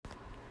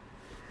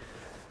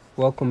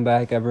Welcome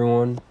back,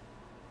 everyone,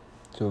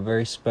 to a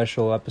very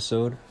special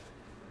episode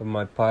of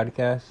my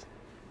podcast,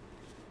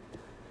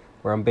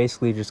 where I'm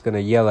basically just going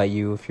to yell at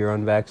you if you're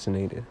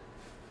unvaccinated.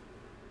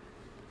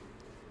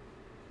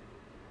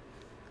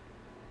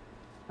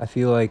 I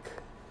feel like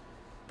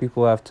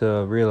people have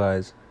to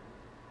realize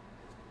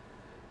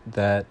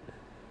that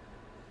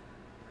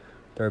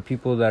there are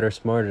people that are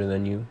smarter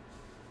than you,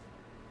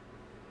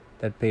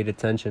 that paid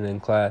attention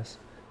in class,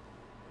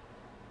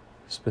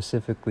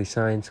 specifically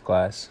science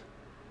class,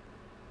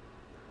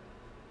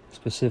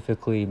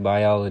 specifically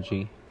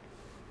biology.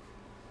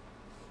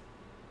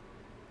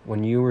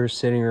 When you were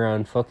sitting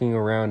around fucking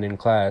around in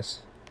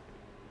class,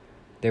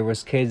 there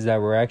was kids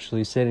that were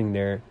actually sitting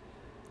there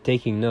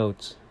taking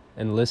notes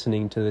and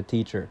listening to the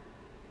teacher.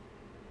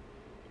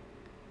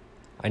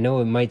 I know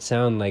it might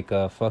sound like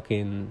a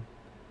fucking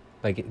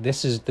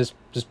this is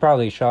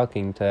probably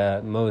shocking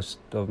to most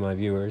of my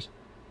viewers,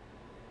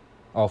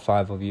 all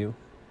 5 of you.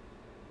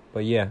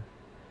 But yeah,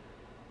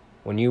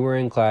 when you were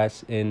in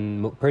class,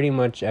 in pretty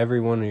much every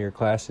one of your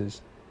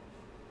classes,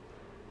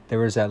 there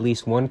was at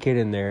least one kid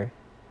in there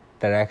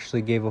that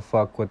actually gave a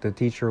fuck what the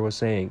teacher was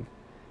saying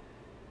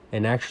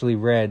and actually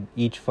read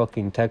each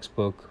fucking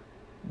textbook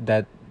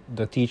that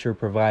the teacher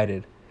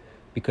provided.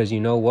 Because you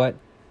know what?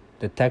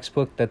 The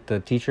textbook that the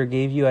teacher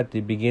gave you at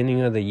the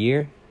beginning of the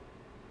year,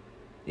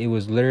 it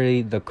was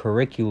literally the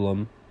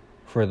curriculum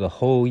for the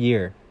whole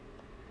year.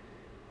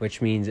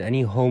 Which means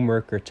any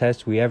homework or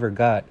test we ever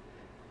got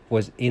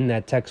was in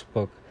that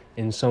textbook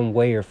in some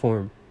way or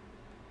form.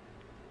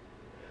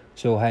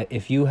 So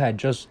if you had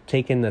just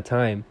taken the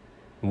time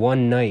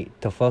one night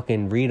to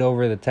fucking read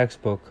over the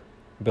textbook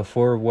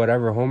before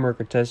whatever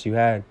homework or test you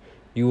had,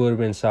 you would have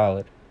been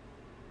solid.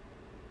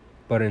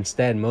 But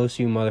instead, most of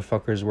you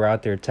motherfuckers were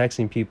out there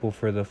texting people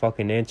for the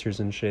fucking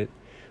answers and shit.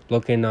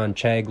 Looking on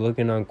Chegg,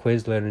 looking on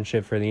Quizlet and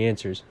shit for the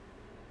answers.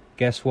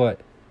 Guess what?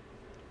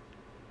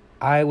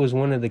 I was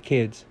one of the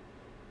kids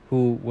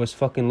who was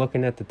fucking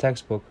looking at the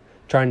textbook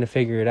trying to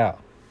figure it out.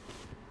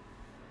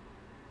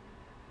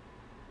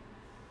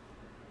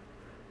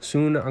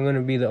 Soon I'm going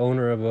to be the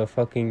owner of a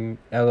fucking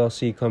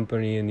LLC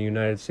company in the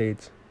United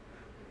States.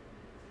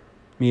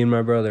 Me and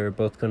my brother are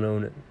both going to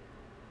own it.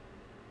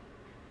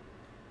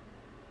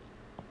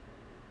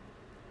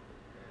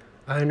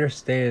 I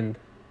understand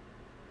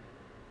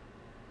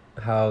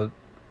how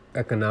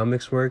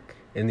economics work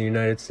in the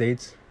United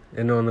States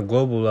and on a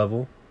global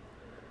level.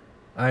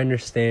 I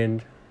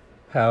understand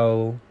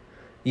how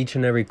each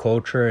and every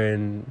culture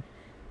and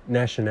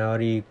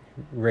nationality,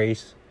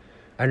 race,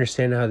 I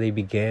understand how they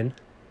began.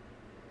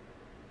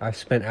 I've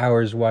spent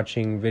hours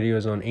watching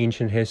videos on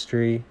ancient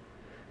history,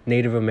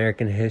 Native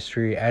American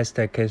history,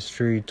 Aztec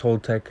history,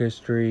 Toltec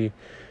history,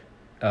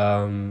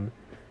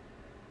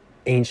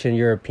 ancient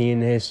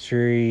European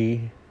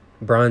history,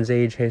 Bronze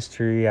Age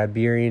history,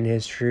 Iberian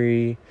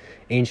history,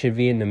 ancient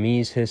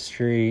Vietnamese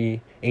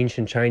history,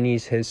 ancient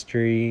Chinese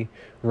history,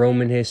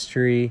 Roman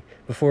history.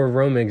 Before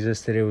Rome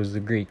existed, it was the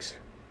Greeks.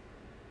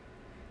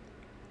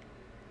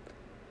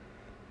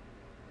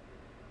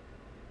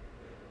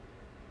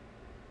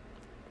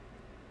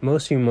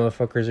 Most of you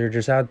motherfuckers are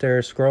just out there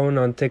scrolling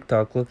on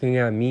TikTok, looking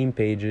at meme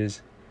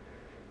pages,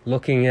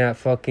 looking at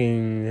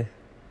fucking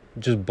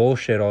just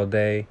bullshit all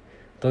day,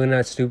 looking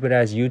at stupid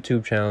ass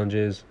YouTube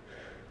challenges,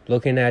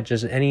 looking at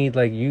just any,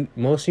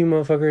 most of you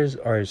motherfuckers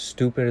are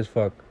stupid as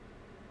fuck.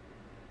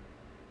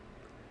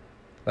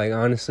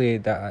 Honestly,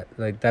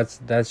 that's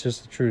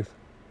just the truth.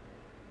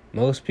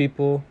 Most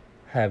people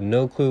have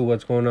no clue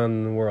what's going on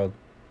in the world.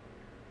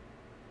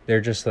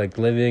 They're just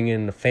living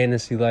in a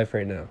fantasy life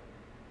right now.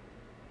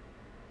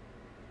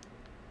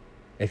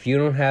 If you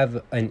don't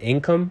have an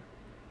income,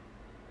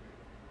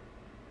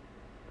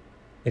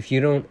 if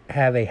you don't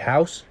have a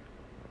house,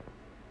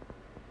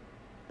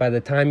 by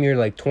the time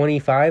you're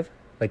 25,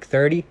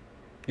 30,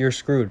 you're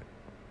screwed.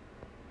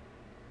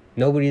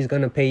 Nobody's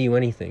gonna pay you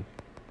anything.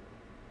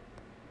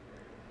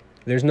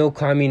 There's no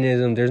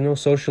communism, there's no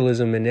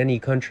socialism in any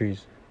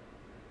countries.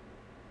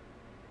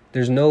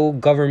 There's no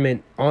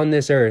government on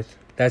this earth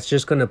that's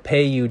just gonna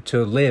pay you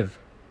to live.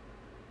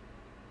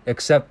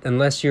 Except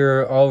unless you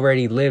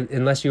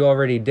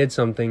already did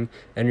something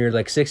and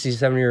you're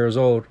 67 years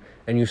old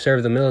and you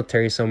serve the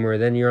military somewhere,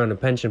 then you're on a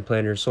pension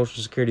plan or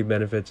social security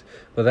benefits.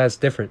 But that's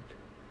different.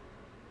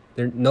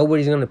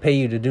 Nobody's going to pay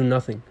you to do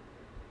nothing.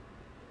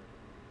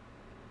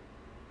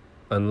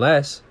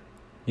 Unless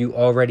you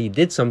already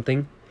did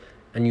something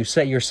and you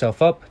set yourself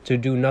up to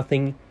do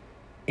nothing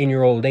in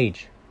your old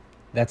age.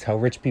 That's how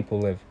rich people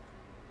live.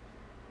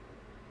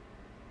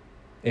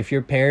 If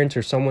your parents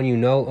or someone you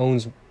know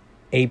owns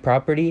a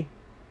property,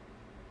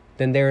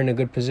 then they're in a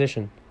good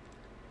position.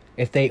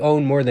 If they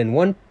own more than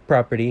one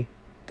property,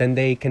 then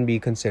they can be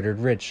considered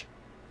rich.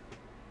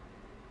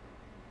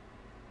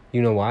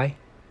 You know why?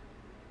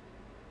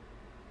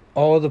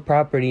 All the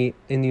property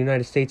in the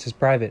United States is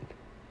private.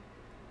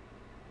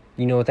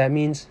 You know what that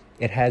means?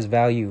 It has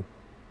value.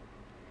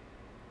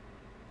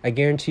 I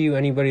guarantee you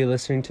anybody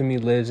listening to me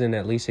lives in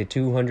at least a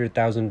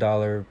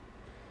 $200,000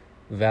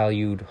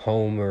 valued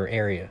home or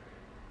area.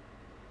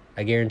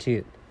 I guarantee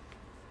it.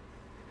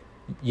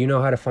 You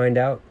know how to find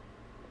out?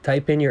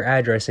 Type in your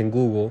address in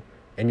Google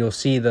and you'll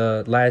see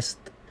the last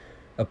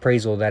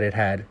appraisal that it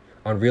had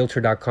on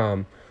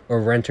realtor.com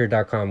or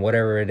renter.com,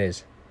 whatever it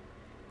is.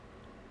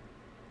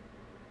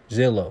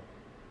 Zillow.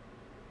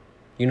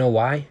 You know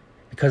why?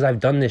 Because I've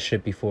done this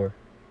shit before.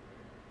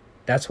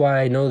 That's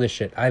why I know this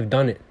shit. I've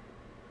done it.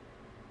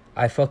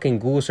 I fucking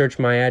Google searched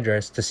my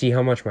address to see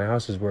how much my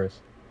house is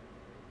worth.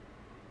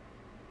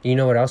 You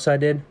know what else I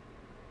did?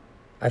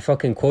 I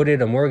fucking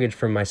quoted a mortgage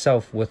for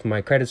myself with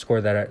my credit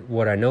score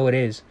what I know it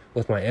is,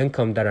 with my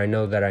income that I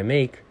know that I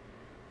make,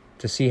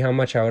 to see how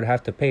much I would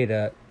have to pay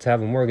to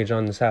have a mortgage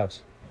on this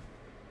house.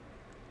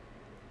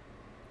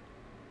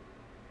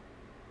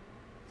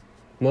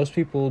 Most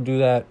people do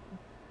that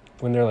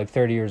when they're like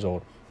 30 years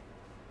old.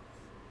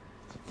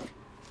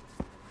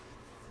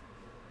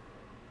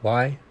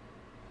 Why?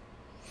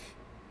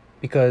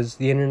 Because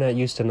the internet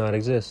used to not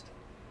exist.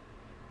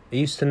 It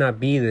used to not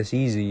be this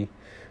easy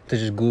to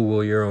just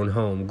Google your own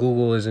home.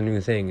 Google is a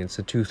new thing. It's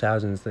a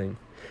 2000s thing.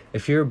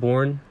 If you're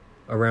born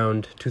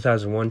around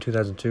 2001,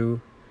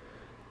 2002,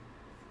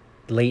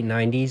 late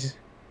 90s,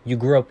 you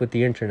grew up with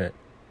the internet.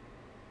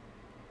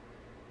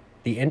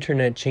 The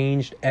internet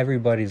changed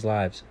everybody's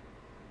lives.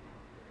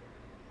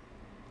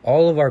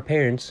 All of our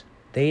parents,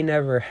 they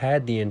never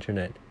had the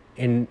internet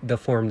in the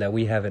form that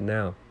we have it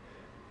now.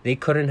 They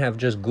couldn't have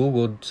just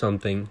Googled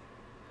something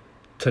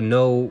to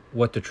know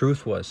what the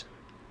truth was.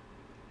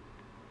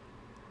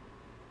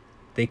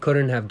 They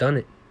couldn't have done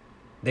it.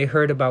 They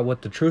heard about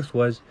what the truth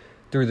was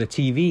through the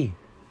TV,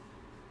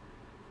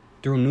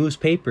 through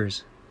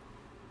newspapers,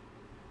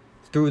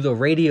 through the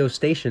radio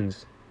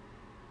stations.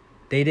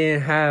 They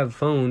didn't have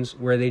phones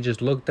where they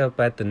just looked up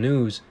at the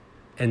news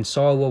and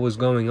saw what was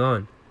going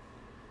on.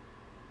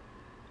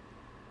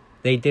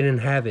 They didn't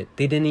have it.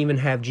 They didn't even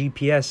have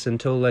GPS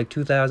until like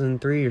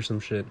 2003 or some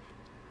shit.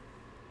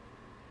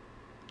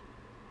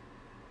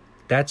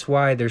 That's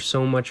why there's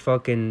so much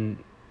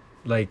fucking,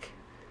 like,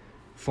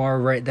 far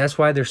right. That's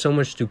why there's so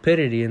much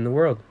stupidity in the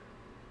world.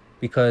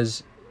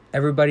 Because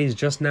everybody's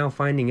just now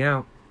finding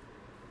out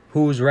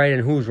who's right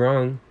and who's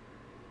wrong.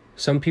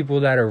 Some people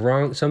that are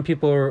wrong, some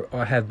people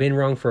have been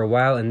wrong for a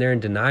while and they're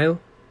in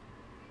denial.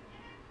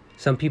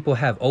 Some people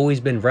have always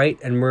been right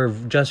and we're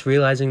just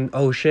realizing,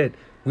 oh shit,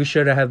 we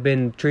should have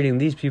been treating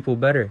these people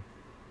better.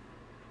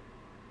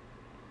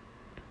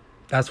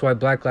 That's why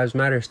Black Lives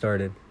Matter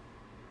started.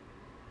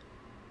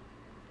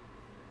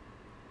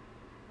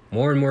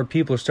 More and more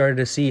people started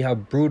to see how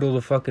brutal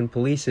the fucking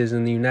police is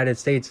in the United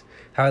States,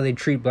 how they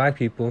treat black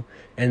people,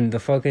 and the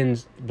fucking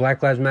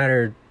Black Lives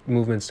Matter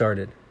movement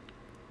started.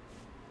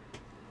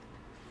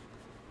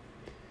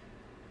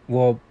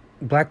 Well,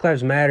 Black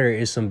Lives Matter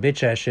is some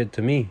bitch ass shit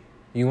to me.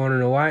 You want to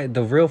know why?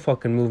 The real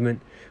fucking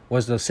movement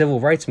was the civil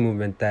rights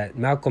movement that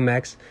Malcolm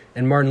X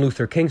and Martin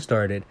Luther King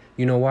started.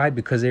 You know why?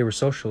 Because they were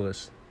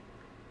socialists.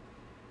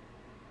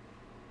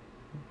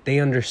 They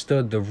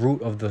understood the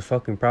root of the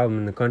fucking problem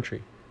in the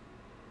country.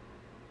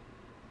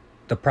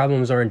 The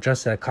problems aren't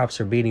just that cops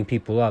are beating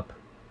people up.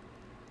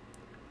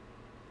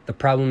 The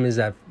problem is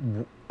that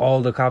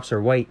all the cops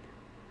are white.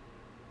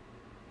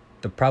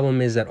 The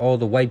problem is that all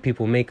the white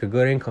people make a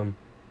good income.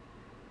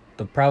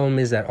 The problem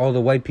is that all the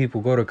white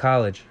people go to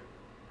college.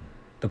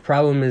 The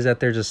problem is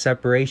that there's a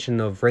separation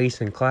of race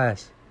and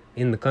class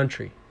in the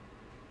country.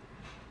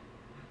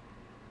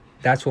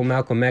 That's what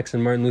Malcolm X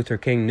and Martin Luther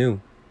King knew.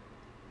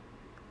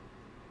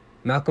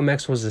 Malcolm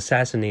X was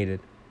assassinated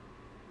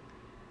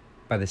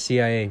by the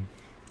CIA,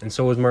 and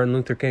so was Martin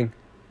Luther King.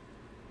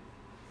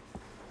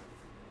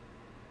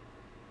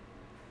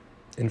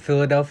 In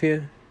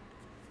Philadelphia,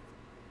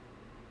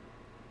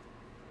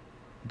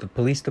 the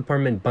police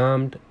department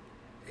bombed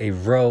a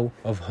row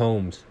of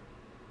homes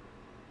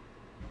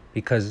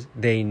because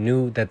they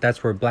knew that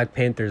that's where Black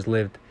Panthers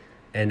lived.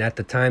 And at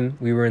the time,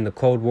 we were in the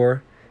Cold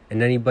War,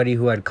 and anybody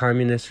who had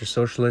communist or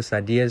socialist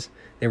ideas,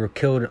 they were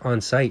killed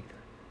on sight.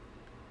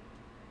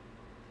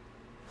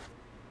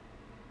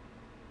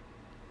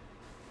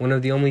 One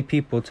of the only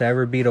people to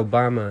ever beat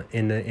Obama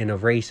in a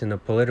race, in a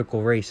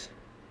political race.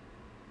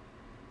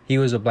 He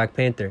was a Black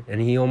Panther,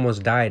 and he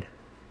almost died.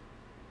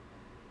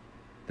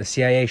 The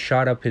CIA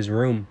shot up his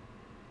room.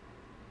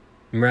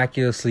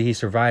 Miraculously, he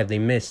survived. They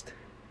missed.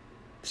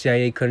 The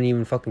CIA couldn't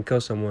even fucking kill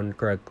someone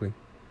correctly.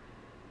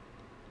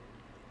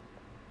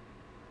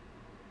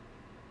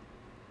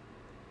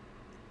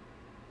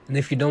 And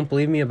if you don't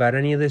believe me about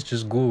any of this,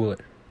 just Google it.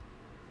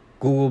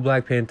 Google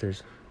Black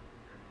Panthers.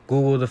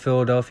 Google the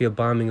Philadelphia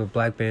bombing of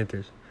Black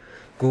Panthers.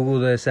 Google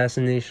the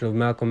assassination of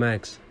Malcolm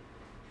X.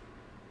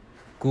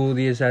 Google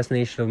the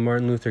assassination of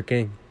Martin Luther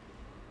King.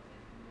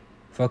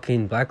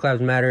 Fucking Black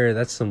Lives Matter,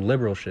 that's some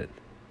liberal shit.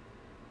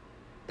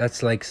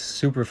 That's like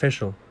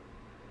superficial.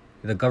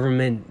 The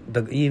government,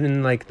 the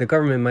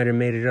government might have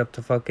made it up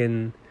to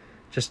fucking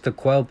just to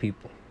quell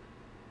people.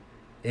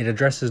 It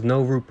addresses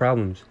no root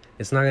problems.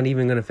 It's not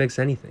even going to fix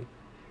anything.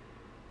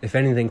 If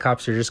anything,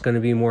 cops are just going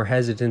to be more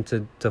hesitant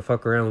to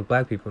fuck around with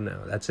black people now.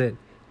 That's it.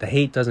 The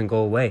hate doesn't go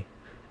away.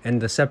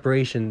 And the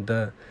separation,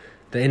 the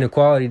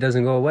inequality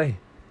doesn't go away.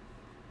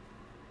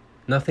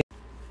 Nothing.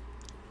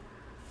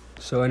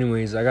 So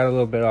anyways, I got a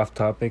little bit off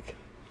topic.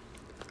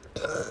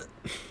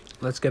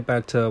 Let's get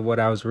back to what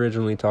I was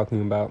originally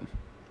talking about.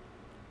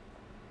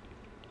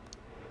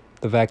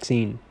 The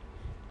vaccine.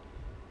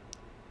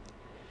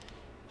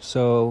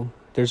 So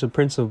there's a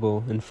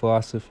principle in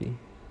philosophy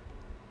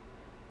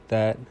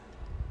that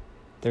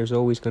there's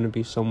always going to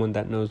be someone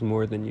that knows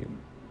more than you.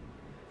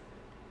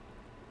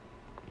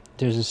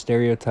 There's a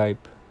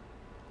stereotype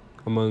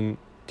among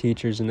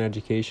teachers in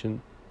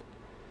education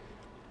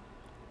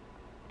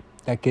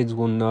that kids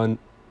will know,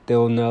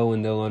 they'll know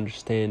and they'll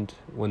understand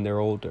when they're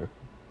older.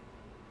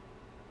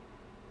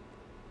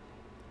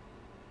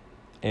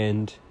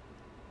 And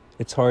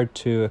it's hard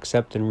to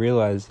accept and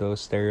realize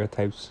those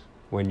stereotypes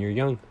when you're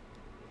young,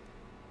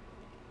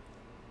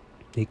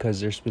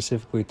 because they're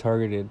specifically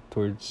targeted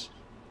towards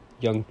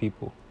young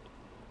people.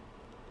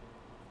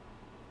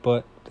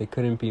 But they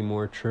couldn't be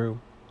more true.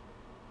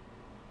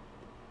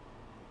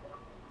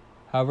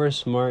 However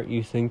smart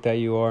you think that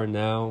you are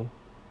now,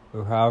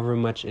 or however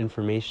much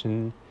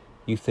information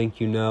you think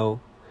you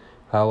know,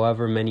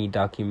 however many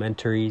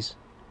documentaries,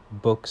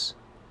 books,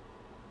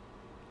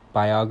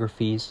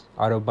 biographies,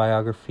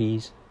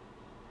 autobiographies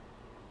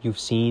you've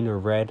seen or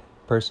read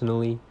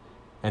personally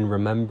and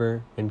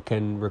remember and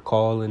can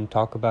recall and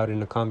talk about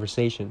in a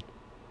conversation,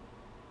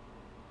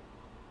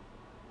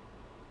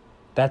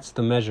 that's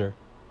the measure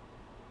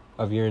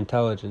of your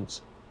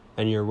intelligence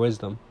and your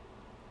wisdom.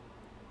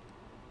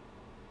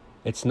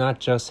 It's not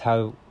just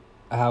how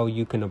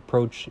you can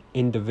approach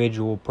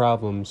individual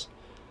problems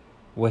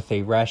with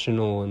a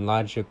rational and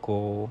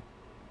logical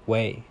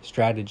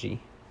strategy.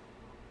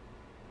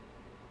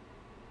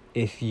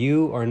 If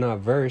you are not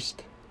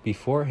versed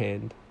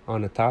beforehand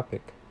on a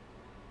topic,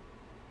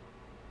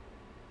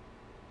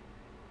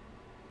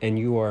 and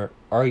you are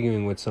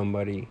arguing with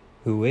somebody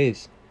who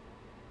is,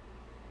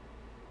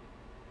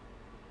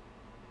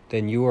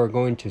 then you are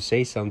going to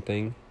say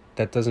something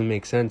that doesn't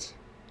make sense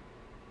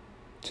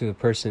to the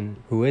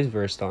person who is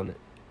versed on it,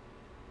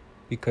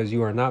 because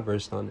you are not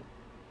versed on it.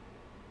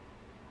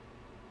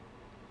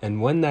 And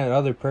when that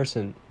other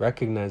person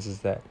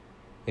recognizes that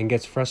and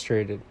gets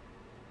frustrated,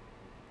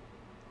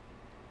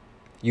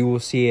 you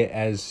will see it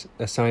as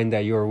a sign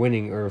that you're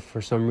winning, or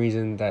for some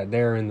reason that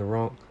they're in the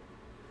wrong.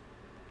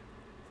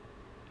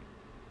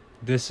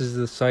 This is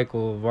the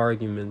cycle of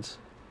arguments.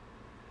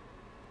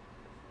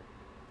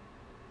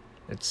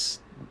 It's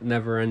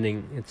never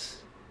ending.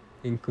 It's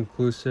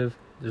inconclusive.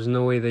 There's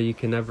no way that you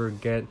can ever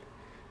get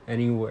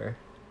anywhere.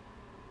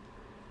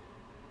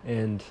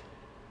 And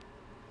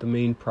the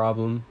main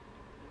problem,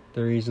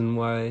 the reason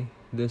why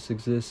this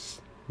exists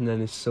and that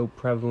is so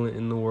prevalent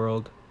in the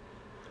world,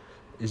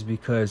 is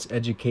because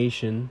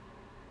education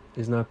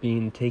is not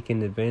being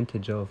taken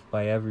advantage of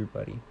by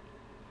everybody.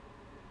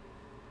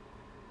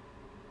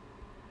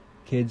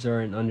 Kids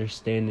aren't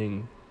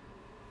understanding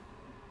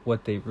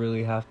what they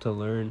really have to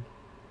learn.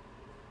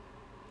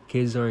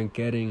 Kids aren't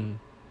getting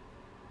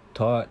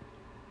taught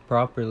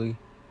properly.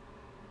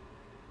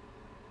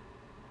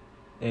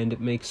 And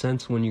it makes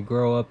sense when you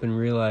grow up and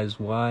realize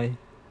why.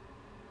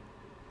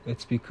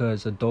 It's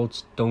because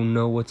adults don't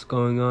know what's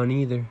going on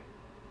either.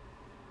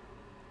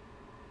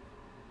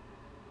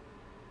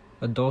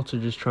 Adults are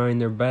just trying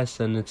their best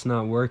and it's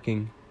not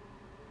working.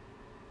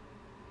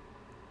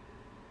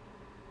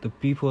 The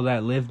people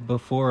that lived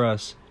before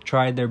us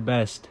tried their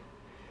best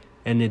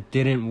and it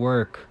didn't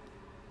work.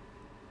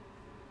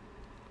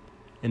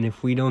 And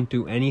if we don't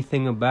do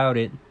anything about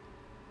it,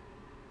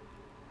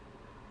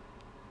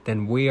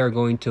 then we are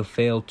going to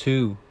fail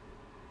too.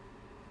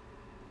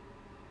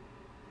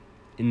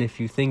 And if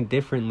you think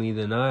differently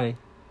than I,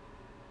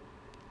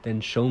 then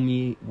show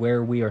me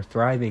where we are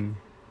thriving.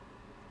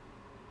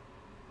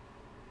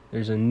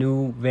 There's a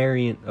new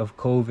variant of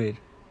COVID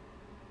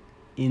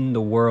in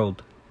the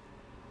world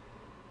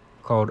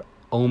called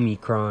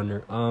Omicron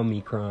or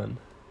Omicron.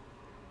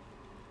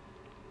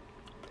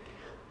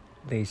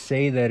 They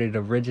say that it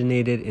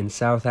originated in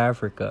South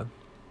Africa.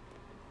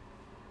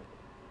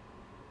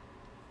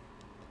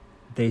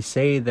 They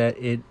say that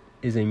it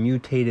is a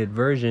mutated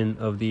version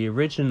of the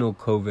original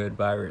COVID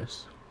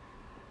virus.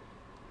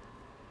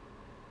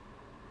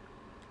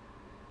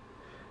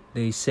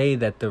 They say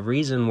that the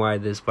reason why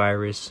this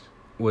virus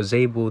was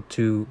able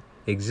to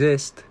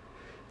exist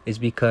is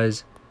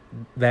because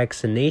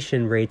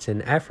vaccination rates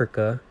in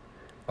Africa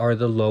are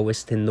the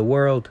lowest in the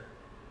world.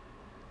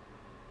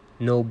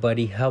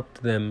 Nobody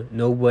helped them.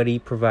 Nobody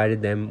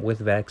provided them with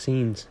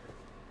vaccines.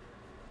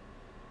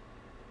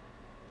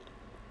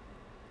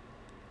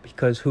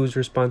 Because whose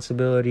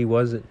responsibility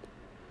was it?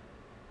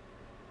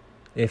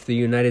 If the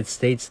United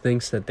States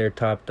thinks that they're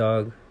top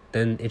dog,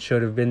 then it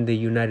should have been the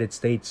United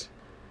States.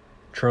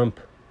 Trump.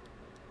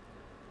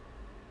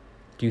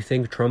 Do you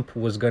think Trump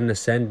was going to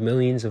send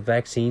millions of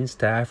vaccines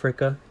to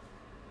Africa?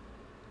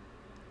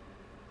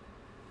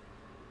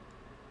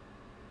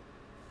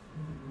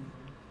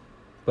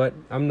 But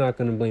I'm not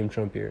going to blame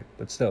Trump here.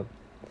 But still,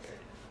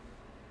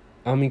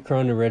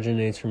 Omicron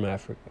originates from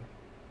Africa.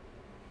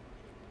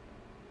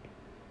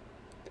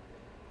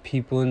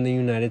 People in the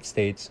United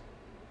States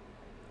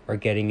are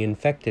getting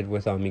infected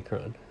with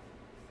Omicron.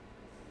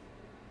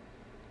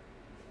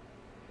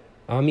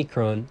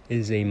 Omicron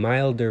is a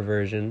milder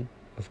version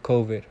of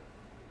COVID,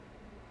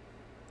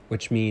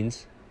 which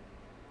means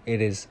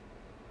it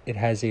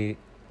has a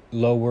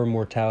lower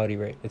mortality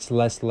rate. It's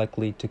less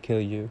likely to kill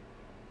you.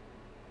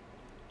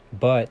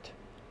 But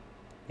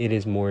it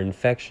is more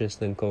infectious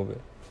than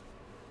COVID,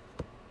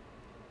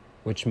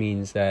 which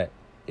means that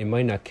it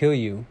might not kill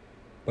you,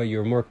 but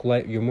you're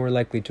more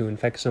likely to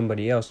infect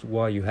somebody else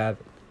while you have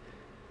it.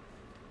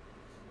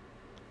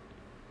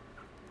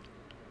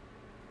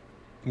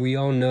 We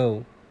all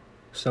know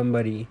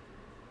somebody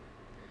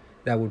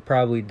that would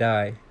probably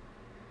die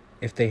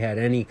if they had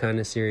any kind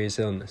of serious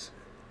illness.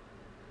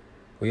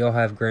 We all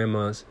have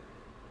grandmas.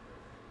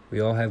 We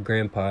all have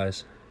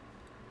grandpas.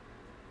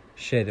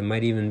 Shit, it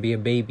might even be a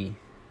baby.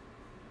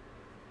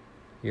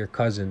 Your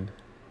cousin.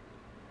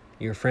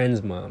 Your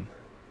friend's mom.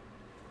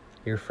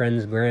 Your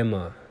friend's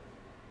grandma.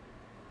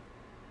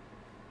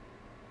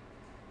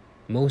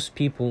 Most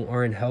people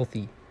aren't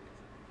healthy.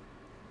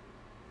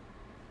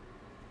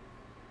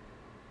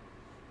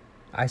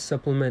 I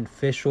supplement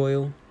fish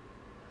oil,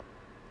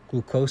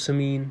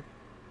 glucosamine,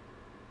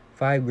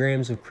 5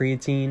 grams of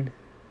creatine,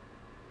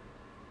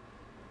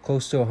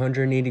 close to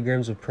 180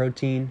 grams of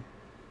protein,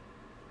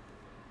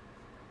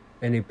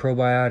 and a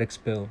probiotics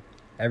pill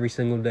every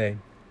single day.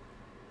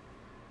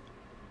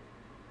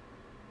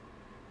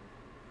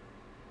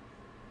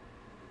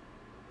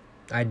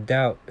 I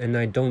doubt and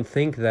I don't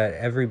think that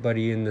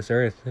everybody in this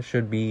earth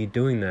should be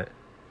doing that.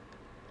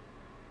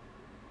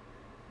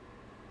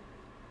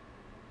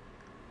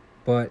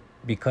 But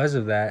because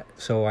of that,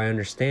 so I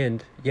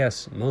understand,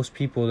 yes, most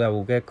people that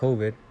will get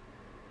COVID,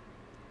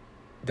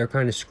 they're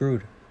kind of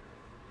screwed.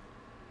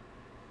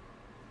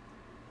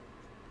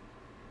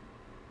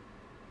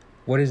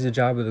 What is the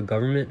job of the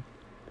government?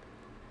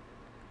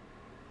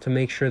 To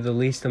make sure the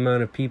least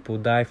amount of people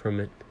die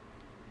from it.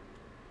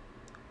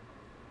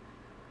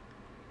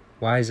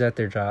 Why is that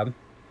their job?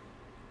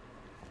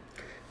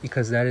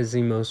 Because that is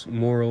the most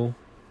moral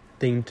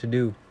thing to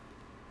do.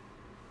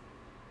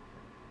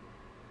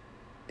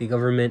 The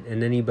government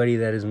and anybody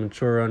that is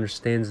mature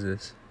understands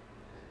this.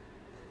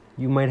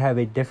 You might have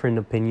a different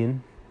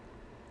opinion.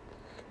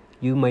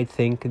 You might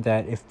think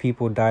that if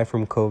people die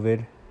from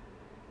COVID,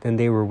 then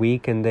they were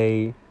weak and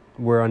they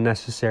were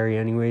unnecessary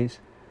anyways.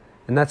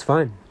 And that's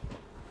fine.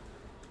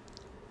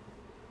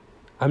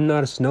 I'm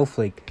not a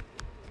snowflake.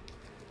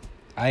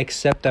 I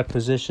accept that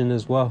position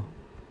as well.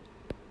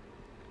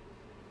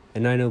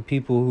 And I know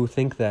people who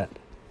think that.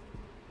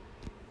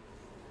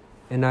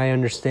 And I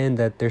understand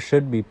that there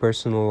should be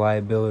personal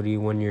liability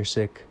when you're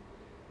sick.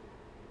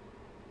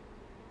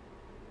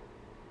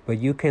 But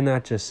you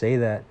cannot just say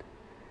that.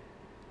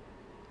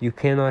 You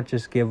cannot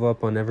just give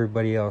up on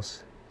everybody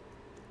else.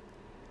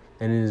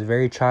 And it is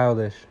very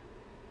childish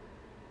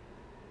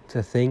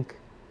to think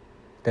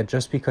that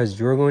just because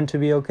you're going to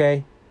be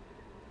okay,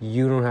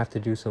 you don't have to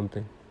do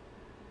something.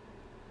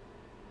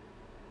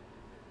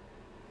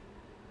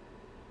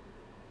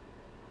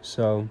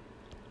 So,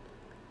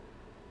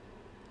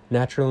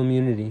 natural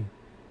immunity.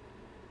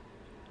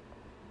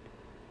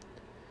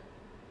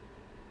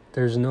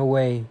 There's no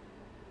way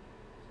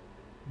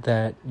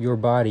that your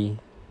body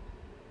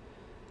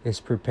is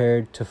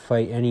prepared to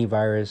fight any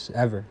virus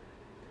ever.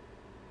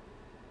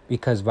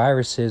 Because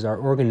viruses are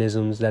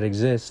organisms that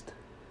exist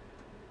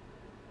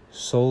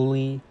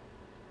solely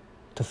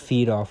to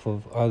feed off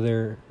of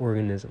other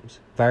organisms.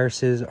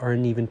 Viruses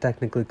aren't even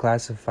technically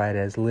classified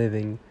as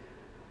living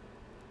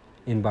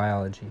in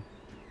biology.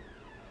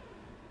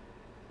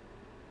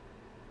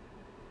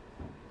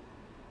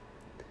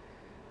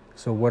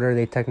 So what are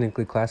they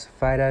technically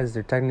classified as?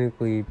 They're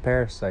technically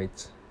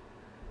parasites.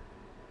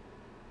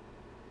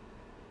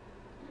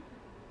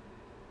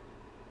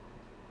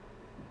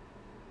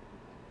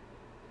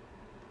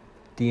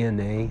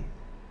 DNA.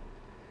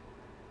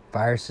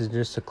 Virus is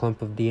just a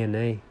clump of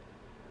DNA.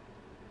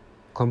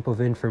 Clump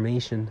of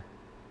information.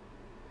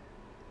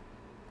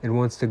 It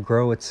wants to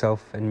grow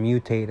itself and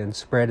mutate and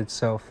spread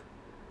itself,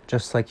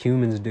 just like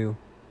humans do.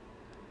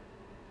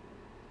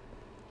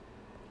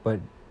 But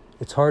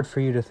it's hard for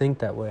you to think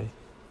that way.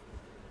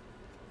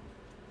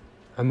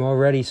 I'm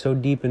already so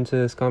deep into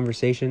this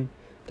conversation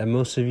that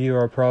most of you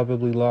are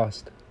probably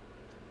lost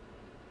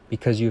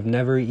because you've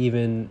never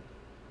even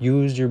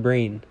used your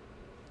brain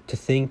to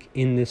think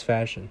in this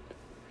fashion.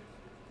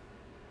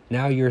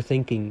 Now you're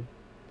thinking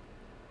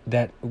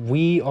that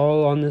we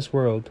all on this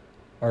world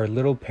are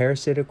little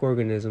parasitic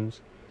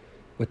organisms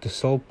with the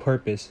sole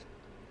purpose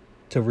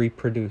to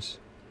reproduce.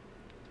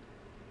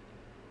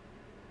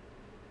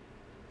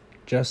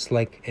 Just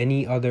like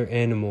any other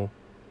animal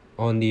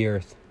on the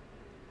earth.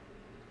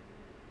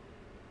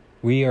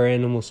 We are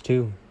animals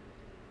too.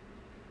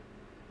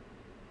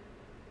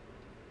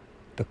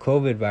 The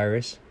COVID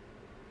virus,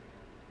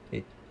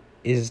 it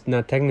is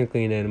not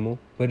technically an animal,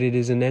 but it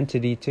is an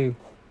entity too.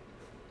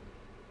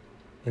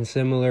 And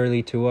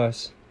similarly to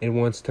us, it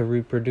wants to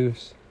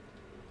reproduce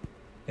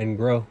and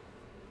grow,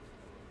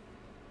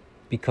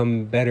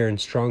 become better and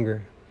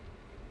stronger.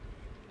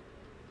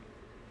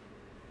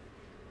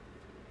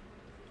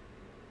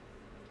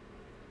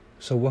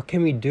 So what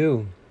can we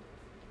do?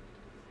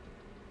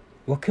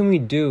 What can we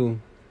do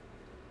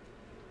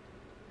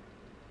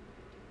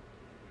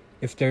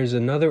if there's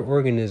another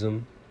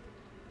organism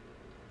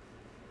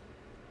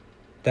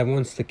that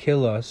wants to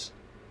kill us,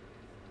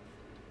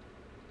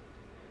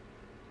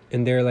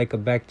 and they're like a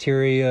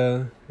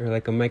bacteria or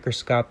like a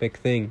microscopic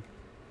thing?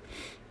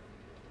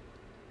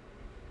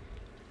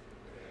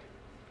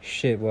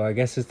 Shit, well, I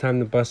guess it's time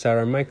to bust out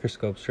our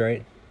microscopes,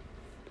 right?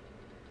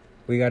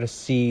 We gotta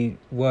see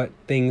what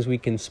things we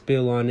can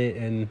spill on it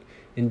and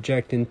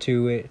inject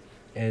into it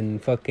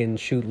and fucking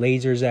shoot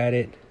lasers at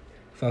it,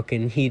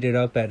 fucking heat it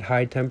up at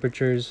high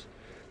temperatures,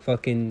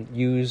 fucking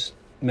use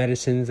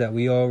medicines that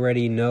we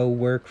already know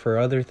work for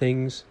other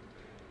things.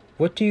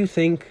 What do you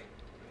think?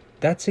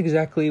 That's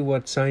exactly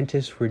what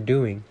scientists were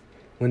doing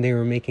when they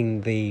were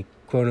making the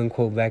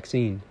quote-unquote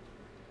vaccine.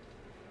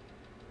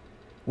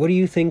 What do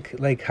you think,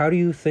 like, how do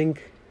you think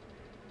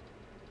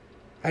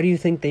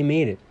they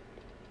made it?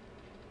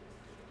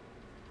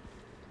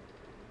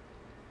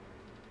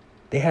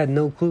 They had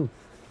no clue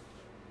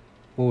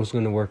what was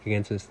going to work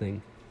against this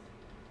thing.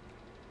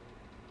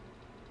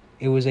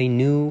 It was a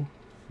new,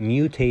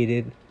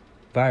 mutated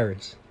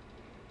virus.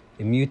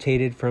 It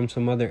mutated from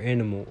some other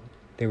animal.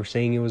 They were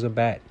saying it was a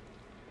bat.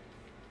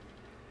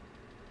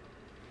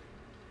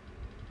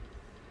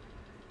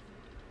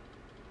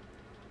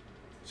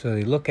 So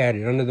they look at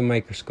it under the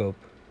microscope.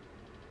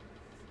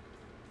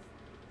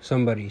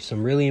 Some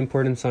really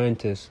important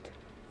scientist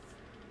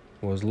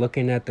was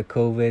looking at the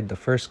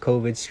first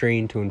COVID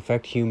strain to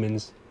infect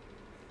humans.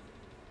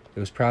 It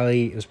was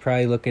probably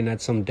looking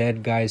at some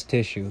dead guy's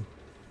tissue.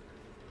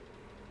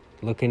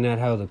 Looking at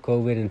how the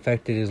COVID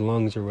infected his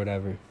lungs or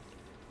whatever.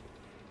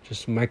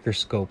 Just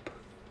microscope.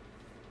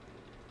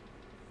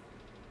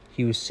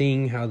 He was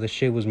seeing how the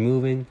shit was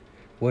moving,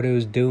 what it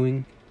was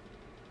doing,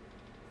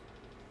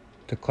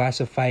 to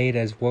classify it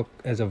as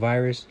a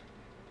virus,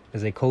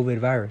 as a COVID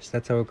virus.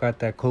 That's how it got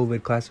that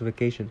COVID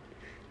classification.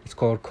 It's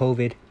called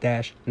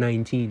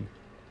COVID-19.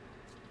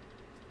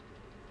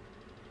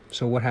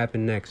 So what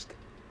happened next?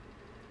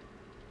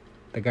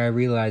 The guy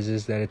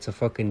realizes that it's a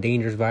fucking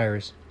dangerous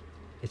virus.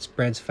 It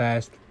spreads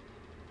fast,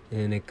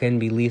 and it can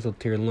be lethal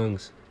to your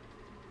lungs.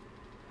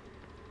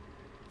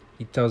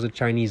 He tells the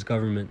Chinese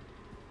government.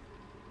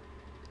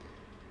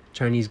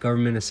 Chinese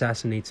government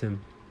assassinates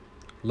him.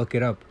 Look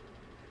it up.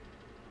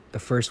 The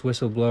first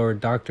whistleblower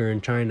doctor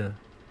in China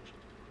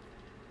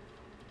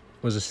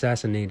was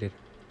assassinated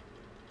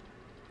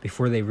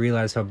before they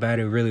realized how bad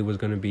it really was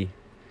going to be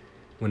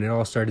when it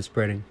all started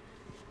spreading.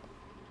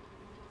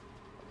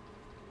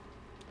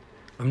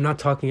 I'm not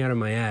talking out of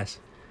my ass.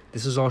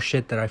 This is all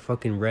shit that I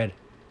fucking read.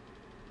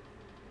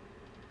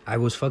 I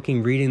was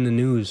fucking reading the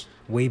news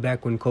way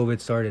back when COVID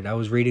started. I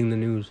was reading the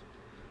news.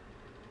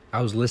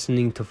 I was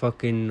listening to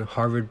fucking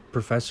Harvard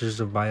professors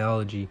of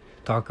biology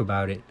talk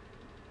about it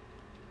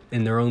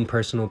in their own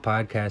personal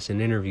podcasts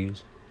and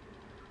interviews,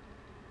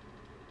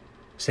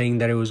 saying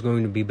that it was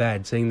going to be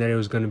bad, saying that it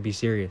was going to be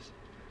serious.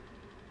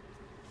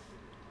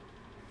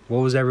 What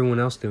was everyone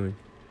else doing?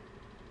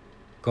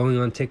 Going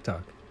on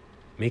TikTok,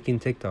 making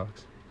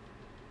TikToks,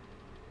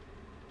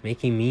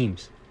 making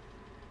memes,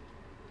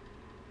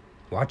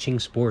 watching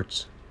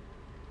sports,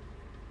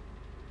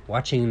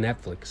 watching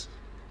Netflix,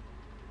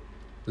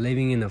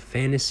 living in a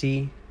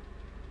fantasy,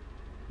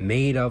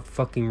 made up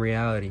fucking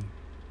reality.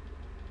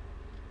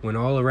 When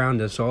all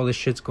around us, all this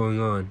shit's going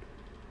on.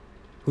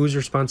 Whose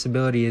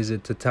responsibility is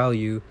it to tell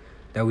you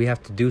that we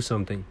have to do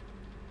something?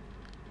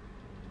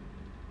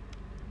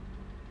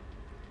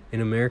 In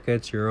America,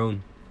 it's your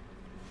own.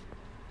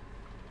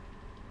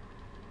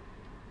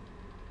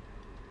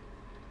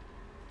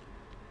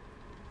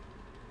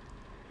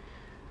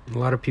 A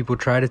lot of people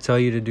try to tell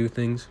you to do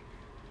things,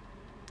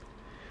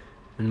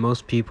 and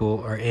most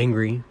people are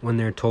angry when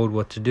they're told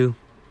what to do.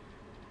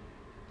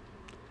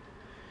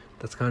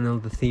 That's kind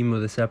of the theme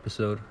of this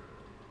episode.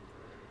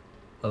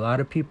 A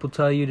lot of people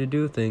tell you to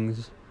do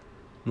things.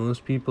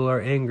 Most people are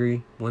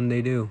angry when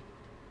they do.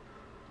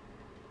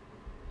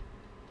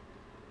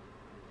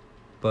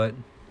 But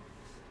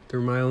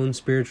through my own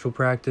spiritual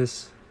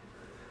practice,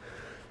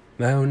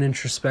 my own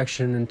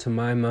introspection into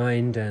my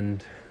mind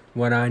and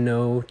what I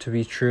know to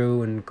be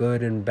true and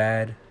good and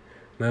bad,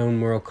 my own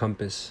moral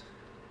compass,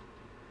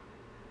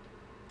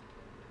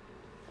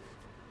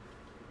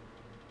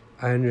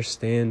 I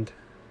understand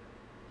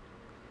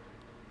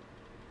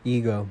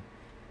ego.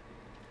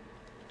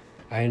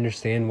 I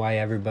understand why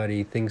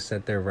everybody thinks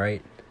that they're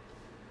right.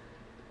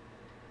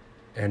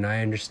 And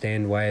I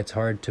understand why it's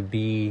hard to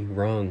be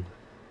wrong.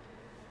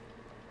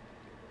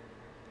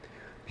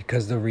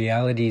 Because the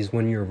realities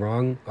when you're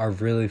wrong are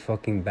really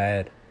fucking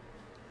bad.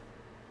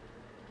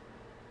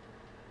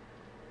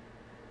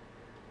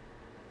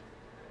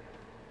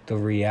 The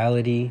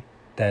reality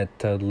that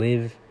to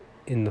live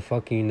in the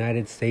fucking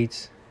United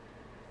States,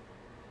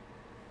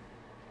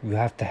 you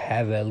have to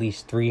have at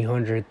least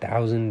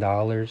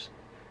 $300,000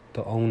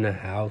 to own a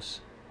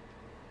house.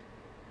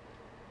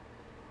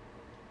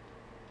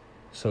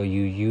 So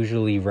you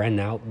usually rent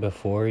out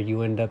before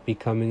you end up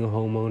becoming a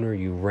homeowner.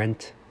 You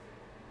rent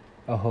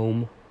a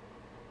home.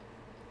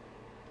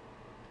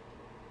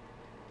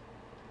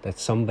 that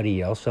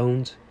somebody else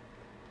owns.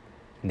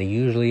 And they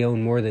usually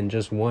own more than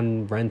just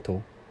one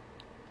rental.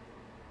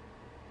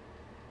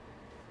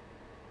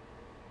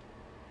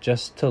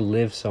 Just to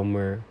live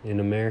somewhere in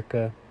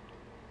America,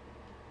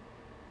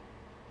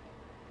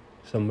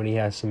 somebody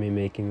has to be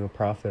making a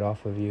profit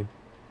off of you.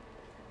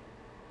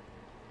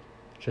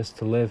 Just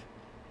to live.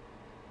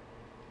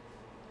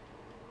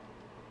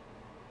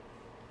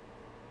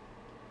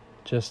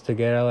 Just to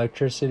get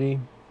electricity,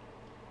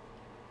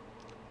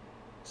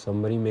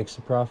 somebody makes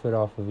a profit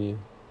off of you.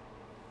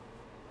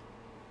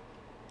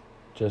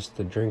 Just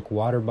to drink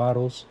water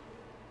bottles,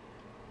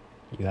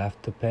 you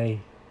have to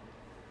pay.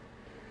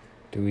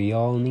 Do we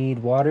all need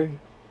water?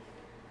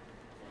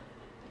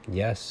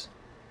 Yes.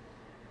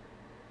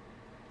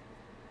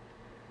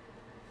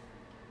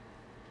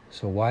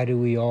 So why do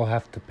we all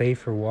have to pay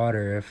for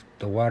water if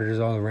the water is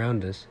all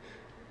around us?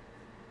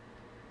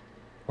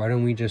 Why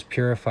don't we just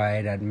purify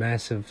it at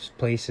massive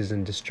places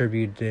and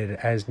distribute it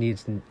as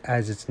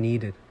it's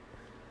needed?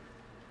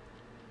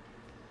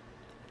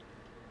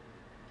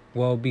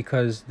 Well,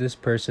 because this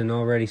person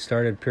already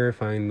started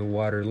purifying the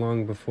water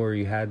long before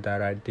you had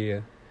that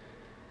idea.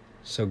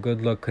 So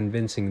good luck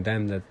convincing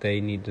them that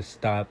they need to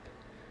stop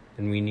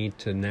and we need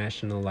to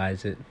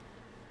nationalize it.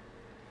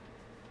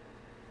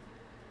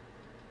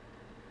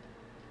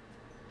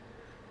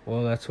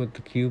 Well, that's what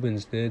the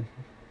Cubans did.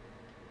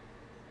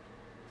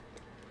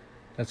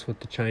 That's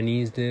what the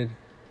Chinese did.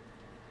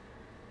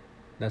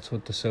 That's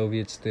what the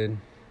Soviets did.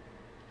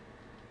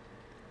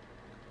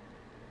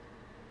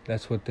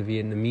 That's what the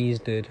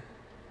Vietnamese did.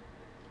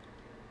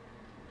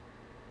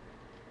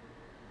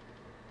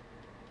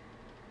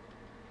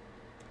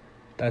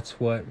 That's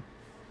what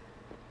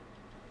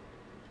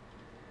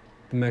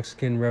the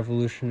Mexican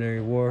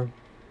Revolutionary War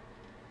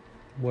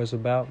was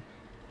about.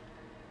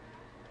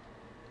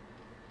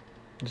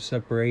 The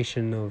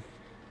separation of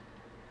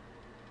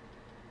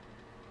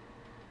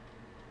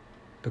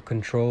the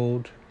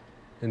controlled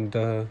and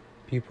the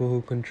people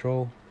who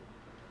control.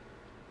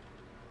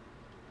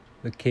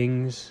 The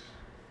kings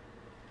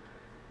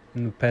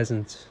and the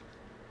peasants.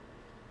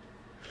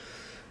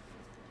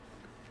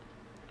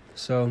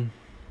 So,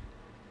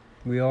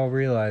 we all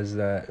realize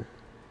that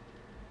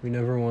we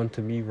never want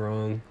to be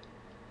wrong.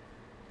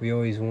 We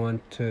always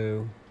want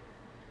to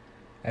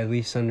at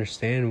least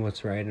understand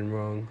what's right and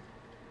wrong.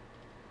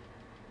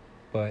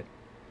 But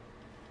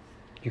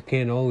you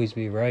can't always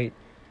be right.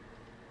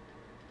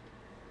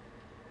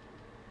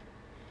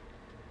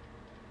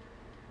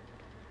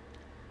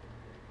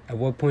 At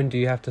what point do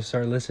you have to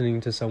start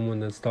listening to someone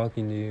that's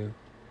talking to you?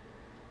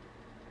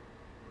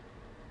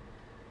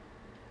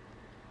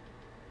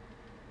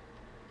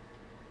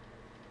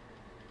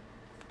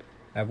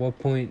 At what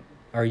point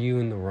are you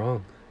in the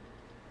wrong?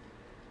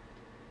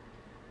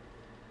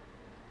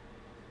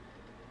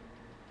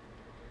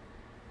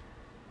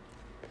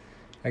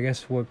 I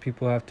guess what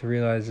people have to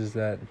realize is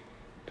that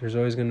there's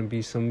always going to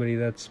be somebody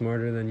that's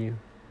smarter than you.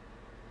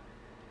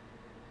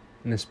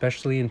 And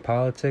especially in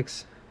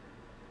politics,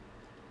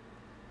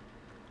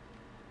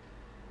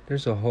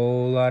 there's a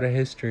whole lot of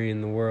history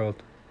in the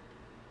world.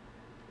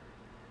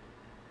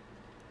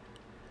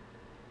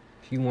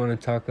 If you want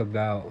to talk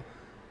about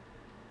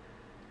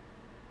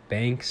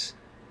banks,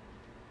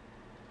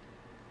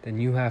 then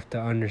you have to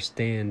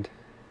understand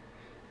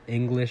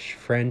English,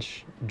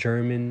 French,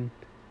 German,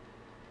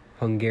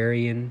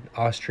 Hungarian,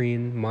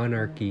 Austrian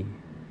monarchy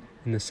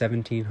in the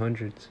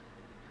 1700s,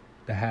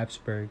 the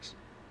Habsburgs.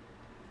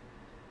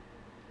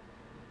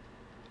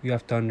 You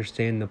have to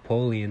understand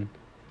Napoleon.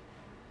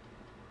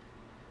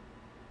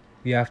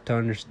 You have to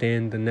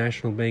understand the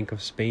National Bank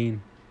of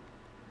Spain.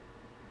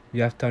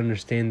 You have to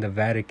understand the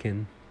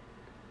Vatican.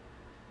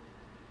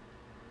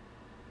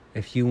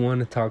 If you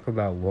want to talk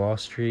about Wall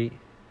Street,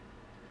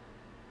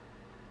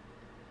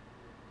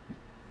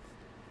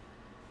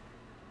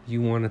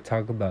 you want to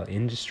talk about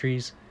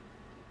industries,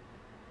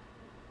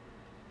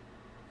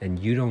 and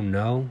you don't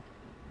know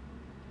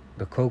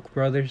the Koch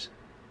brothers,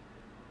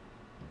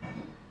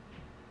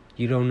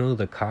 you don't know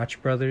the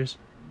Koch brothers,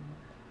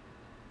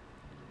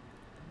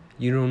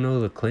 you don't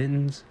know the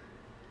Clintons,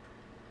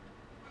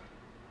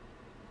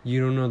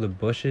 you don't know the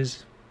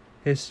Bush's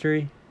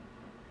history.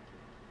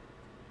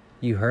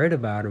 You heard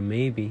about them,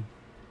 maybe.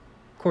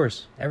 Of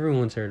course,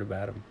 everyone's heard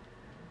about them.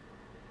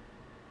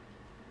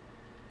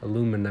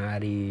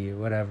 Illuminati,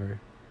 whatever.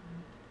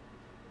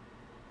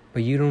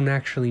 But you don't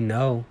actually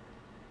know.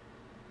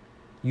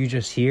 You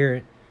just hear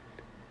it.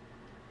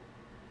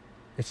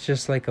 It's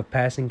just like a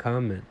passing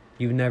comment.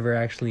 You've never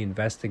actually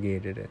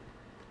investigated it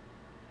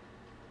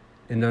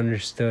and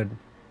understood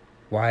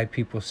why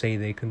people say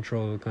they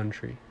control the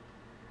country.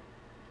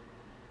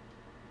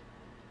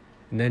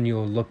 And then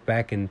you'll look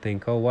back and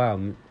think, oh wow,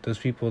 those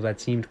people that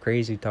seemed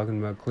crazy talking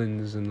about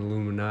Clintons and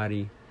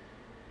Illuminati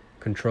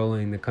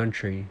controlling the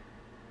country,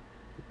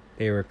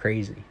 they were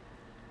crazy.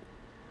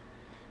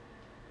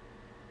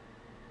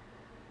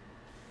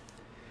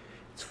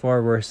 It's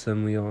far worse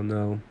than we all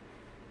know.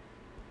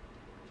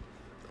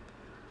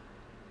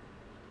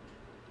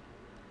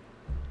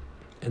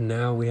 And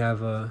now we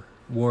have a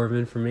war of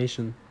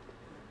information.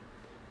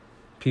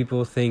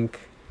 people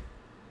think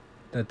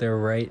that they're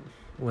right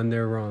when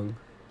they're wrong.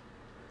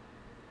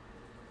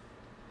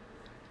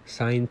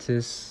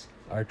 Scientists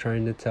are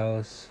trying to tell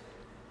us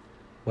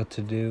what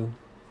to do,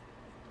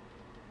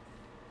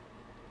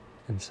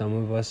 and some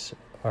of us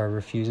are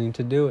refusing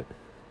to do it.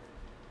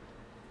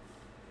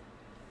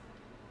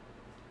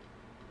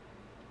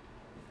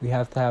 We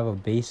have to have a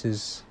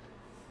basis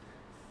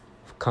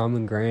of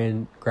common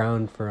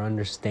ground for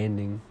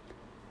understanding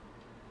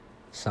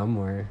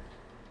somewhere.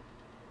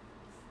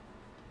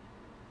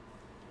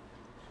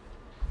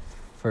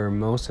 For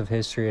most of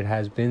history, it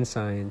has been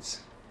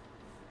science,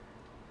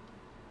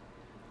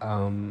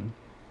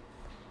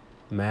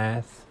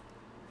 math,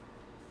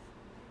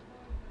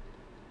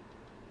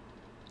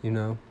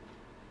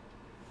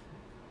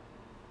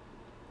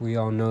 we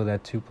all know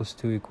that 2 +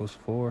 2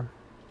 = 4.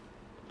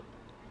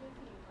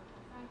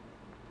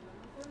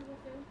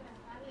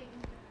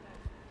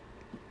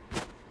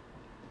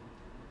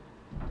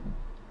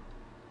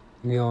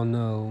 We all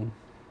know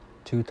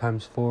 2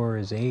 × 4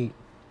 is 8.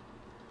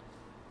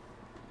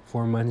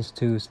 4 -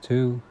 2 is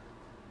 2.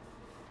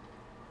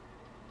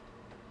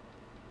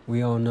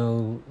 We all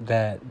know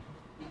that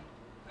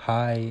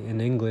hi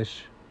in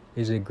English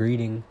is a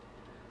greeting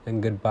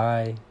and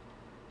goodbye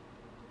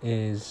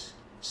is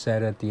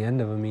said at the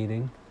end of a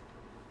meeting.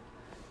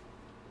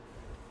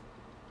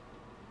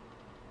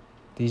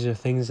 These are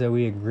things that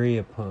we agree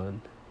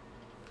upon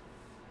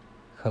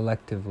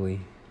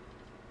collectively,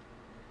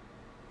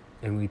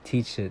 and we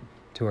teach it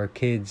to our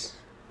kids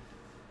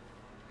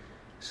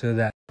so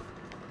that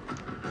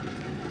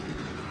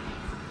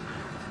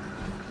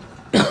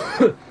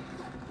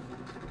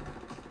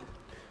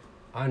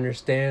I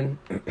understand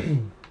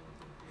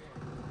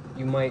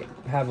you might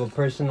have a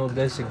personal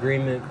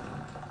disagreement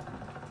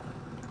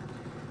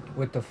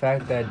with the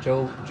fact that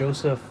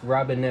Joseph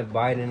Robinette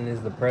Biden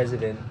is the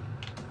president,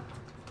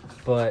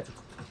 but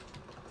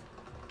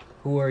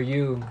who are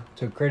you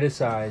to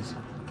criticize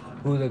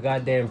who the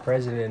goddamn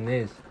president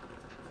is?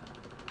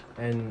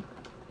 And,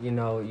 you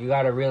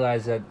gotta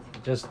realize that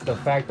just the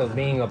fact of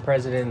being a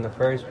president in the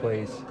first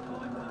place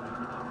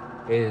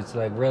is,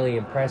 really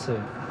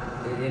impressive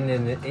in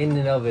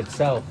and of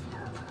itself.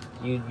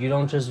 You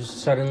don't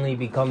just suddenly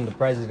become the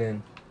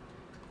president.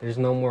 There's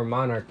no more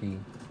monarchy.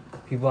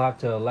 People have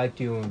to elect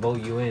you and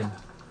vote you in.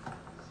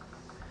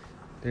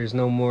 There's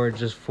no more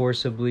just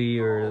forcibly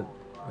or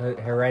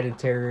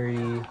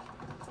hereditary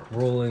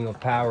ruling of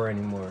power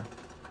anymore.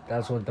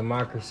 That's what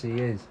democracy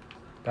is.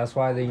 That's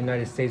why the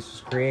United States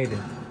was created.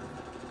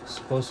 It's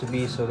supposed to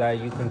be so that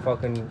you can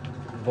fucking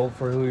vote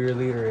for who your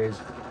leader is,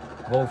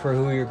 vote for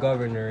who your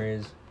governor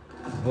is,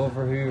 vote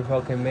for who your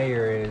fucking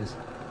mayor is,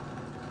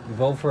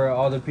 vote for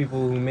all the people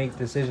who make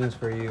decisions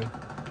for you,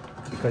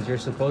 because you're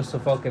supposed to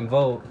fucking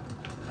vote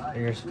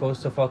and you're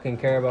supposed to fucking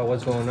care about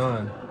what's going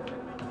on.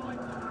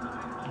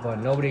 But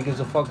nobody gives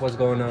a fuck what's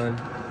going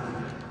on.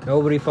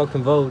 Nobody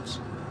fucking votes.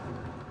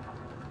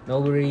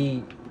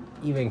 Nobody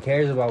even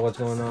cares about what's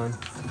going on.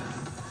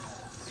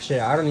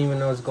 Shit, I don't even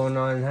know what's going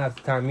on half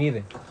the time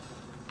either.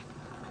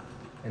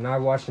 And I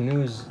watch the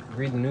news,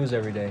 read the news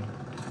every day.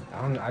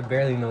 I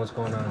barely know what's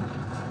going on.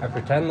 I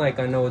pretend like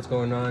I know what's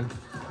going on.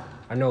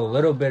 I know a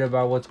little bit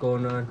about what's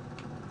going on.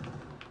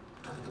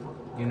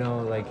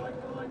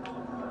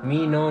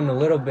 Me knowing a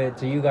little bit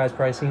to you guys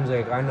probably seems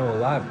like I know a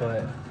lot,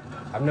 but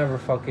I've never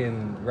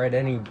fucking read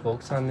any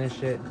books on this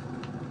shit.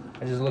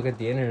 I just look at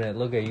the internet,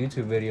 look at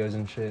YouTube videos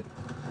and shit.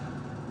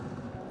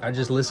 I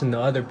just listen to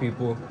other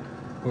people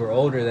who are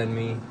older than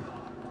me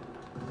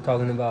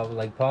talking about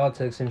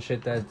politics and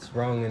shit that's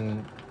wrong,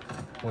 and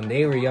when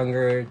they were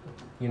younger,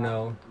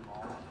 a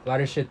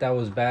lot of shit that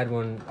was bad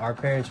when our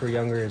parents were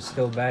younger is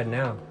still bad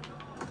now.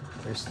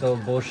 There's still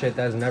bullshit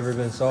that's never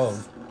been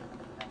solved.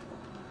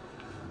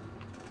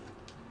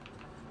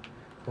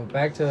 But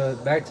back to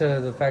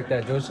the fact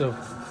that Joseph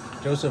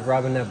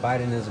Robinette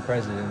Biden is the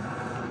president.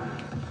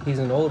 He's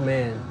an old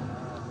man.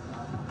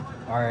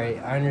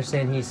 Alright, I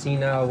understand he's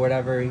senile,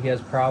 whatever, he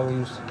has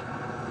problems.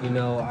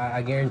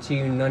 I guarantee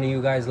you none of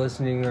you guys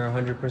listening are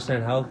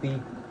 100%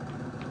 healthy.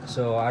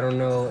 So I don't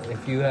know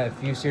if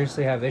you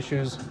seriously have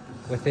issues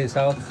with his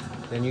health,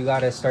 then you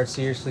gotta start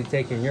seriously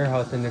taking your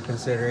health into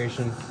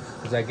consideration.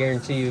 Because I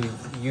guarantee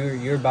you,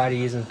 your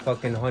body isn't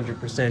fucking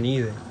 100%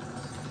 either.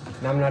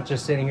 And I'm not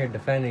just sitting here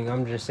defending,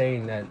 I'm just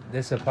saying that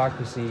this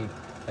hypocrisy,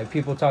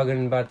 people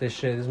talking about this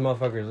shit, this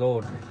motherfucker's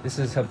old. This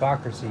is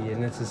hypocrisy,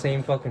 and it's the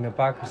same fucking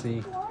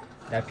hypocrisy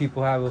that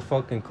people have with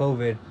fucking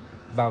COVID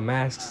about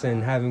masks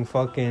and having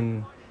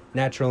fucking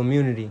natural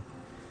immunity.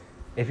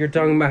 If you're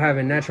talking about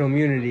having natural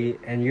immunity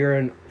and you're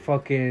a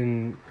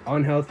fucking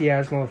unhealthy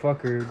ass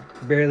motherfucker,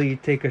 barely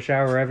take a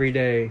shower every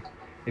day,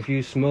 if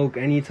you smoke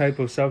any type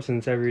of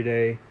substance every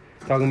day,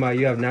 talking about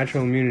you have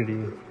natural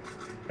immunity,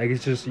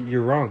 it's just,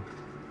 you're wrong.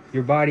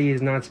 Your body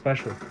is not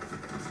special.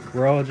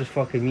 We're all just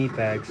fucking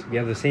meatbags. We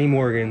have the same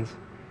organs,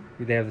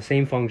 they have the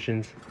same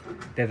functions,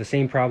 they have the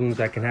same problems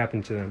that can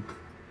happen to them.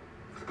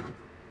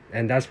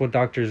 And that's what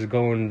doctors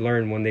go and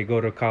learn when they go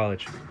to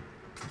college.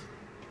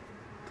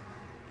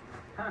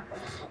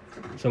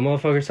 So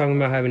motherfuckers talking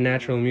about having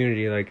natural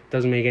immunity, like, it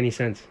doesn't make any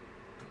sense.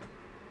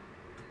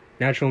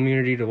 Natural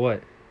immunity to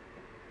what?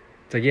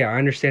 It's like, yeah, I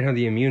understand how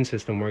the immune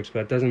system works, but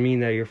it doesn't mean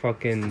that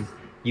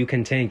you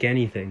can tank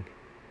anything.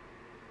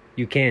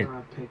 You can't.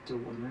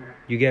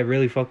 You get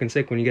really fucking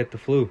sick when you get the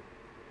flu.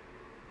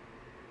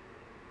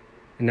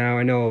 And now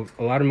I know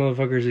a lot of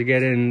motherfuckers are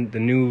getting the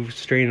new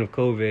strain of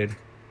COVID.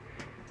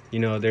 You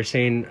know, they're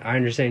saying, I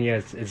understand,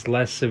 yeah, it's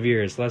less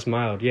severe, it's less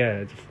mild.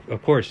 Yeah,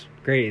 of course,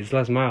 great, it's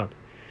less mild.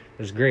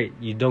 That's great.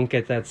 You don't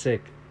get that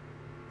sick.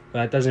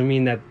 But that doesn't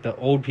mean that the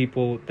old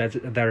people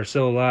that are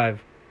still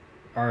alive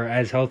are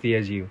as healthy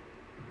as you.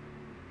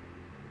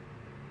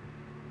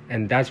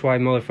 And that's why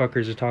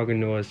motherfuckers are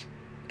talking to us,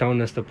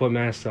 telling us to put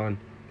masks on,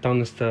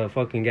 telling us to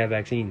fucking get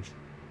vaccines.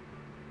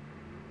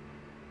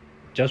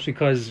 Just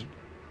because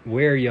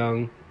we're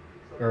young,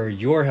 or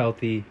you're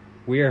healthy,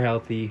 we're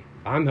healthy,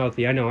 I'm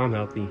healthy, I know I'm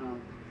healthy.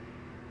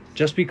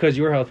 Just because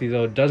you're healthy,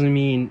 though, doesn't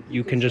mean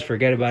you can just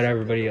forget about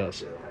everybody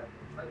else.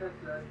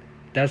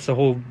 That's the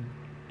whole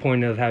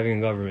point of having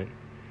a government.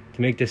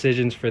 To make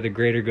decisions for the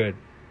greater good.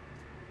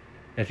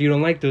 If you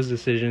don't like those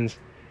decisions,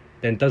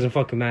 then it doesn't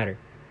fucking matter.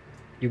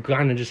 You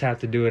kind of just have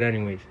to do it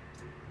anyways.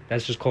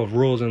 That's just called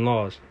rules and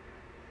laws.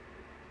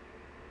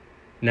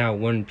 Now,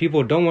 when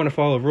people don't want to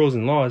follow rules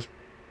and laws,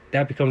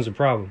 that becomes a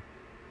problem.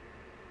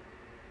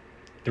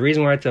 The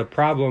reason why it's a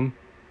problem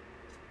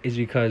is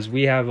because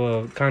we have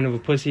a kind of a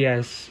pussy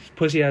ass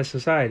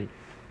society.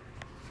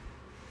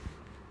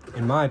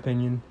 In my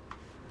opinion.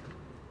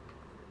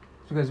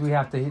 Because we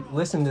have to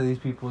listen to these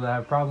people that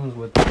have problems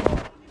with the law.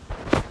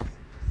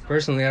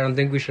 Personally, I don't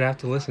think we should have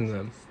to listen to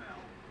them.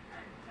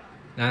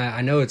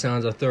 I know it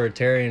sounds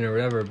authoritarian or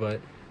whatever,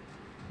 but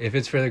if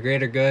it's for the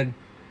greater good,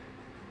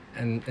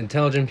 and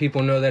intelligent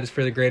people know that it's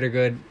for the greater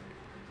good,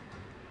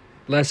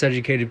 less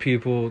educated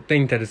people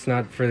think that it's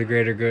not for the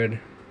greater good,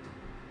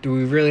 do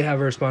we really have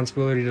a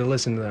responsibility to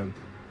listen to them?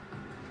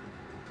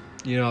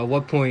 You know, at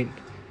what point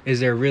is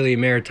there really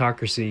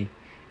meritocracy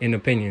in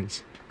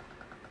opinions?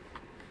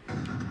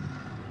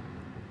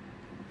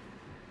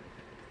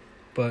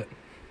 But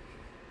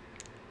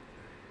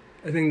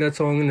I think that's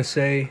all I'm going to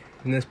say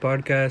in this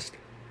podcast.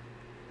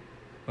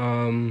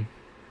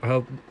 I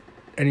hope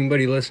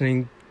anybody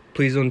listening,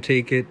 please don't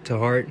take it to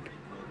heart.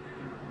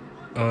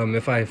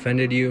 If I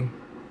offended you,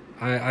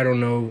 I don't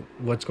know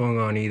what's going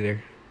on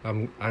either.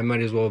 I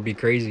might as well be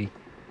crazy.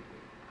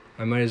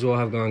 I might as well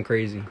have gone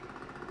crazy.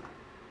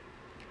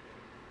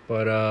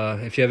 But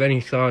if you have any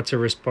thoughts or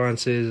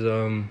responses,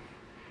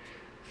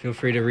 feel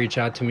free to reach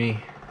out to me.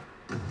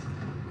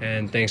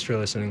 And thanks for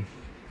listening.